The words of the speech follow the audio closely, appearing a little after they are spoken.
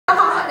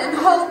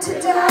hope to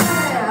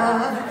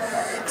die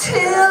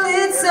till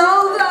it's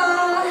over,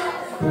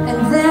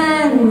 and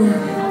then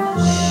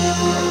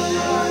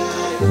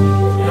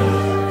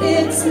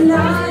it's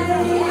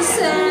nice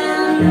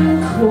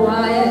and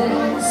quiet.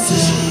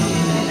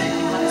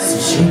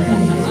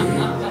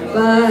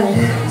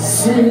 But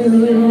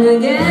soon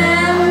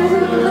again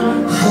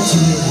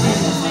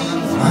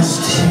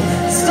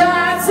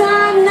starts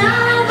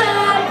another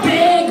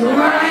big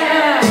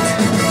riot.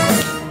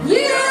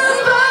 You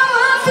blow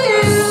a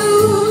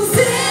fuse,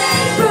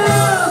 sing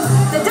boom,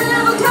 the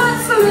devil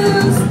cuts the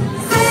loose,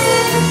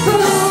 sing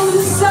boom,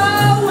 so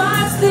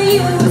what's the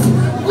use?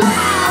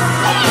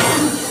 Wow,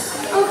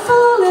 I'm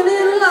falling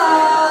in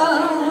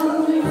love.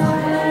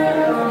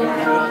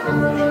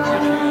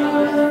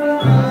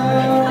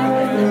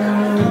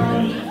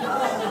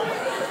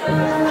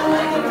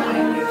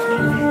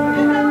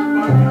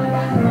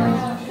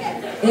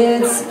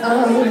 It's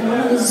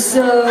oh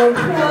so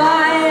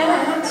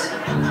quiet.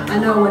 I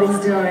know what he's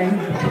doing.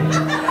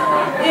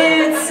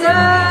 It's so,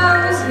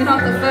 you're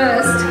not the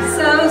first,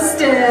 so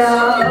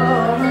still.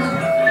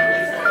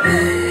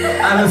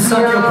 I'll suck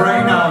your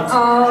brain out.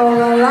 All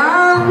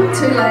alone,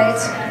 too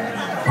late.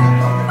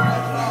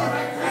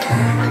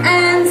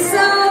 And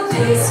so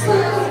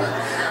peaceful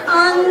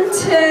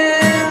until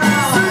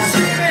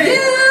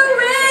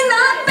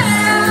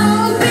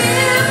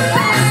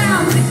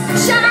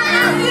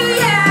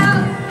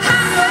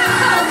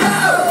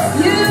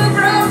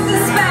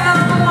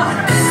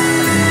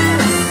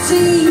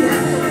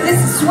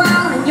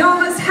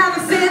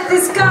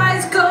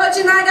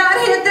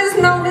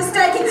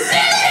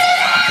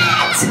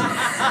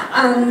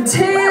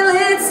until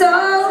it's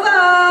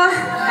over,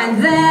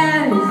 and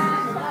then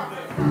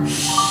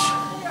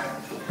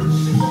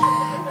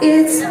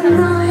it's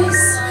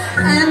nice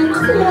and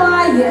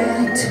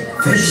quiet.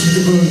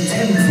 Vegetable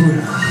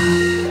tempura.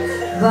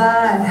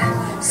 But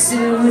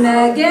soon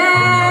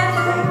again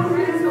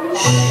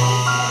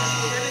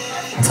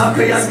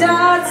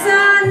starts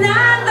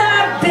another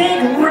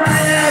big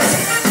riot.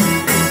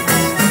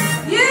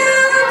 You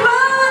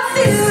blow a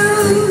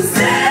fuse,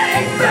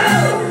 sing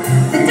boom,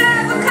 the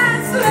devil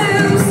cuts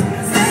loose,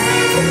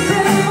 sing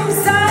boom,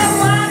 so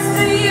what's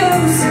the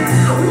use?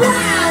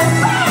 Wow,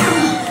 bam,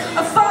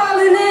 I'm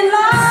falling in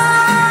love.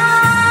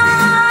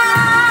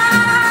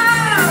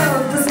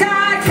 The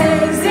sky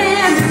caves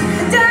in,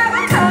 the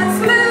devil cuts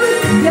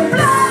loose, you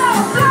blow,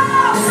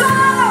 blow,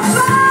 blow,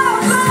 blow,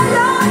 blow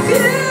your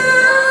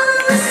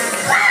fuse.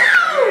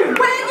 Wow,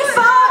 when you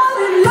fall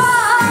in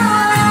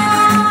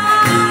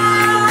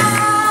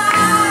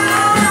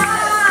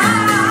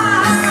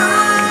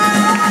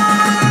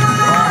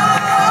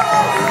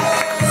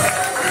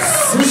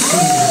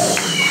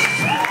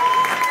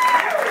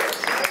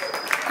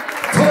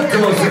とって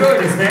もすごい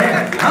ですね。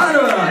春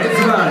はいつ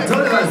も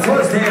とてもそ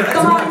うして、いつ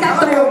も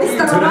カラオケに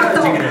トラッ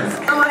クです。